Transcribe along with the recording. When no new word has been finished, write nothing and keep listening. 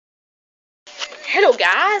Hello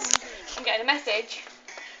guys, I'm getting a message.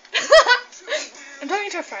 I'm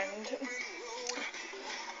talking to a friend.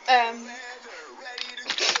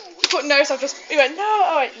 But no, so he went, no,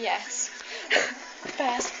 I went, yes.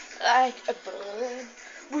 Fast like a bird.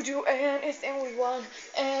 We'll do anything we want,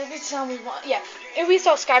 anytime we want. Yeah, if we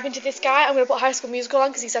start subscribing to this guy, I'm going to put High School Musical on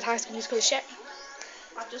because he said High School Musical is shit.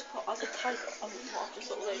 I've just put as a type on what I've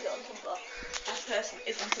just uploaded on Tumblr. That person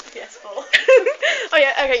is onto the PS4. Oh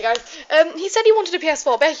yeah, okay guys. He said he wanted a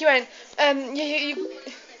PS4. Becky went,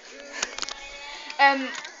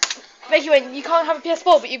 Becky went, you can't have a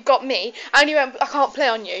PS4, but you've got me. And he went, I can't play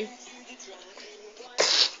on you.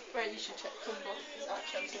 Right, you should check Tumblr.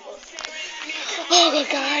 Oh god,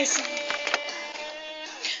 guys.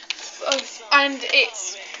 And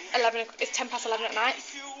it's 10 past 11 at night.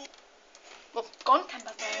 Well, gone 10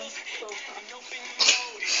 past 11.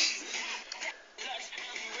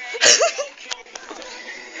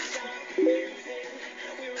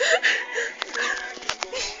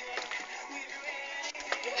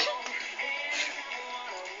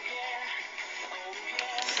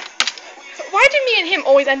 Why do me and him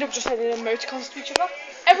always end up just saying emoticons to each other?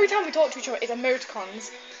 Every time we talk to each other, it's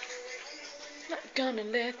emoticons. Not gonna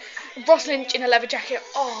live. Ross Lynch in a leather jacket.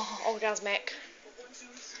 Oh, orgasmic.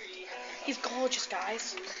 He's gorgeous,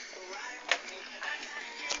 guys.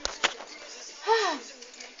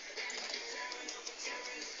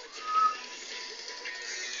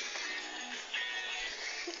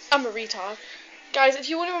 I'm a retard. Guys, if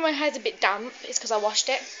you wonder why my hair's a bit damp, it's because I washed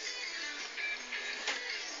it.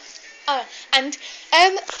 And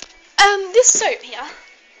this soap here,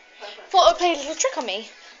 thought it would play a little trick on me.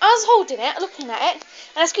 I was holding it, looking at it,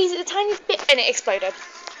 and I squeezed it a tiny bit and it exploded.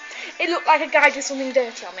 It looked like a guy did something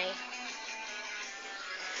dirty on me.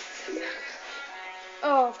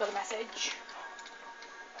 Oh, I've got a message.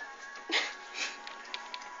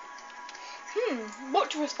 What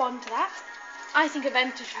to respond to that? I think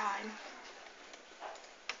adventure time.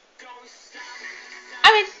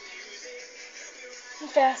 I mean,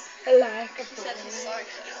 first, like a He said he's sorry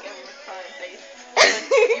for it, gave him a crying face.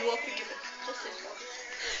 You will forgive him. Just this once.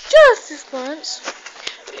 Just this once.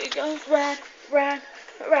 It goes rad.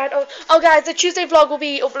 Oh guys, the Tuesday vlog will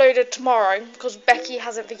be uploaded tomorrow because Becky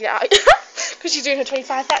hasn't figured it out because she's doing her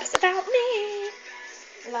 25 facts about me.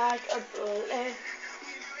 Like a bullet.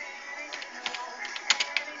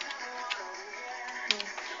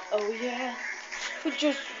 Oh yeah, we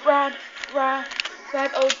just rad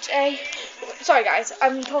OJ. Sorry guys,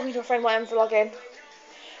 I'm talking to a friend while I'm vlogging.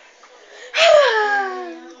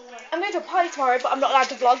 I'm going to a party tomorrow, but I'm not allowed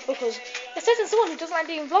to vlog because there isn't someone who doesn't like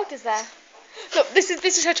being vlogged, is there? Look, this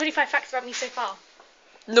is her 25 facts about me so far.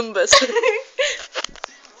 Numbers. Then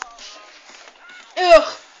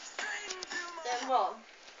one.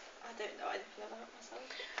 I don't know anything about myself.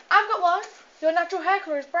 I've got one. Your natural hair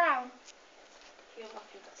colour is brown. You're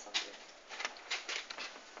happy with that something.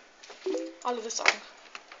 I love this song.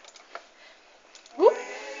 Whoop.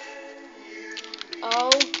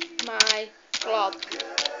 Oh my god.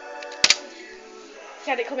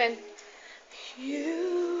 Can it come in?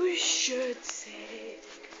 You should take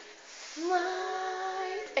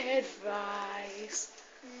my advice.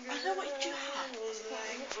 I know what you have.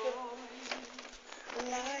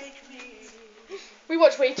 We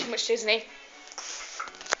watch way too much Disney.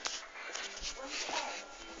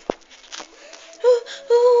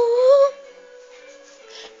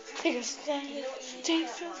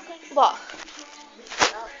 What?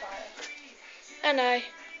 I know.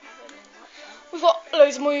 We've got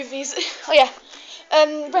loads of movies. Oh yeah.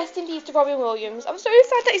 Rest in peace to Robin Williams. I'm so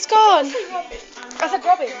sad that he's gone. I said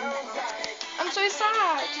Robin. I'm so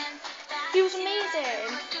sad. He was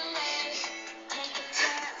amazing.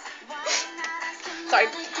 Sorry.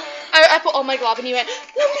 I put on my glove and he went,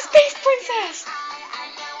 "Love me, Space Princess."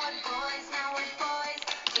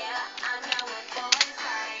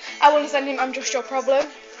 I want to send him "I'm Just Your Problem,"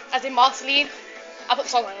 as in Marceline. I'll put the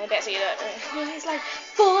song on in a bit so you don't. It's like,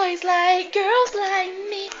 boys like girls like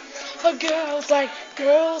me, but girls like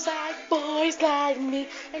boys like me.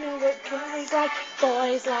 I know what boys like,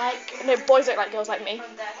 no, boys don't like girls like me.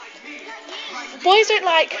 Boys don't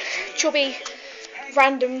like chubby,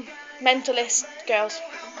 random, mentalist girls.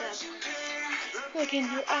 Look in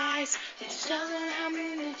your eyes, tell them how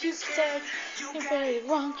many you said you're very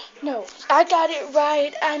wrong. No, I got it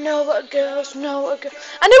right. I know what girls know.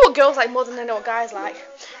 I know what girls like more than I know what guys like.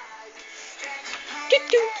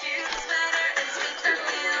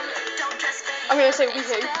 I'm gonna say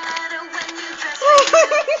Weezy.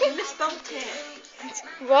 You misspelled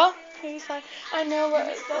it. What? Who's like? I know what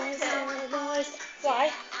boys.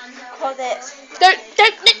 Why? Cause it's. Don't.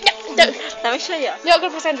 Let me show you. You're not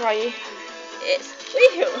gonna press enter, are you? It's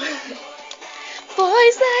Woohoo.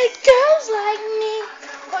 Boys like girls like me.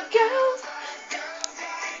 But girls.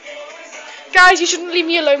 Guys, you shouldn't leave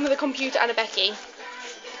me alone with a computer and a Becky.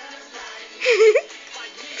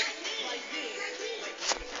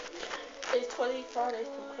 It's 25 days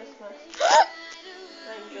till Christmas.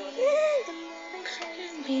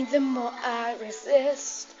 The more I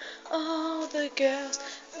resist, all the girls,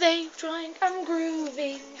 they drink and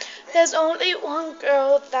groovy. There's only one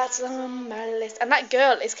girl that's on my list, and that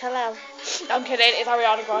girl is Kalel. No, I'm kidding, it's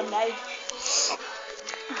Ariana Grande.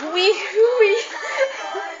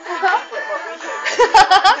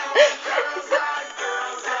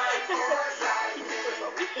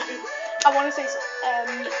 I want to say,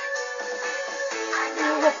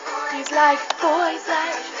 he's like, boys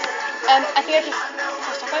like, I think I just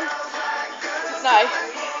pressed off him. No.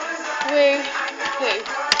 Woo.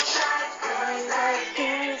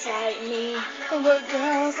 Girls like me, but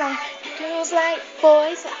girls like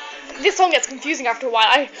boys. This song gets confusing after a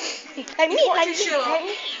while. Like me.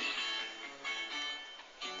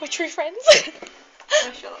 We're true friends.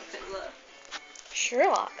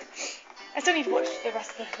 Sherlock. I still need to watch the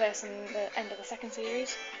rest of the first and the end of the second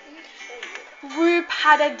series. Whoop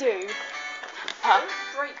had a do.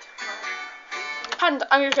 Panda.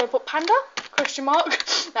 I'm just going to put panda? Question mark.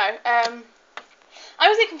 No. I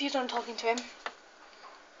was a bit confused when I'm talking to him.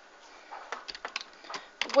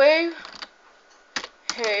 Woo.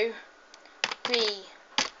 Who. Wee.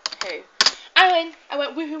 Who. I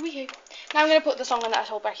went woo hoo wee hoo. Now I'm going to put the song on that I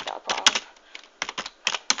told Becky that I'll put on.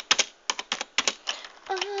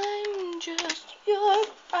 I'm just your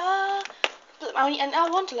and I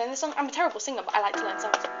want to learn this song. I'm a terrible singer, but I like to learn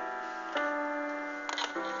songs.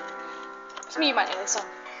 Some of you might know this song.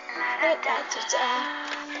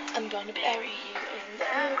 I'm gonna bury you in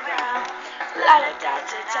the ground.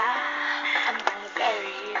 I'm gonna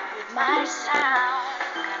bury you with my sound.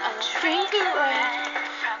 I'm a drink away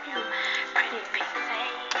from your pretty big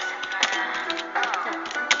face.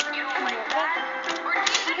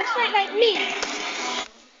 It's like me.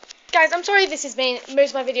 Guys, I'm sorry this has been,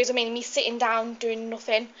 most of my videos are mainly me sitting down doing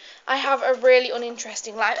nothing. I have a really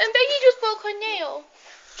uninteresting life. And Becky just broke her nail.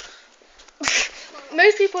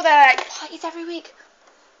 Most people, they're like, parties every week.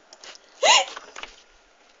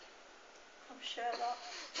 I'm sure that.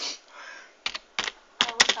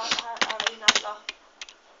 I wish I had Ariana.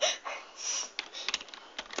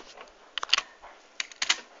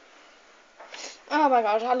 Oh my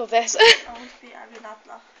god, I love this. I want to be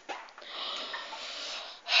Ariana.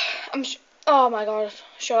 Oh my god,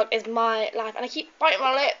 Sherlock is my life, and I keep biting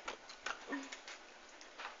my lip.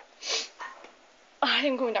 I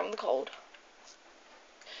think I'm coming down with the cold.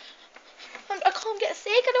 I can't get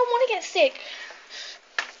sick. I don't want to get sick.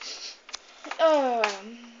 Oh.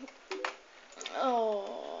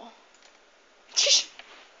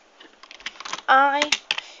 I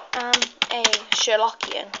am a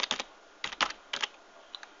Sherlockian.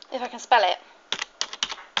 If I can spell it.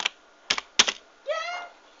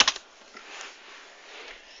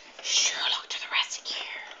 Sherlock to the rescue.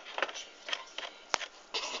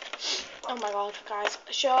 Oh my god, guys.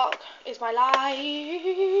 Sherlock is my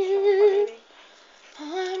life.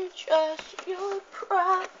 I'm just your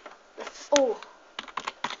pride. Oh.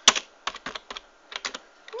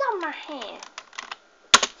 Not my hand.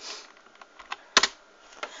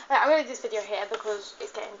 I'm going to do this video here because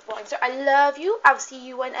it's getting boring. So I love you. I'll see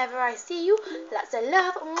you whenever I see you. Lots of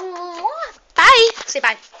love. Bye. Say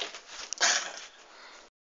bye.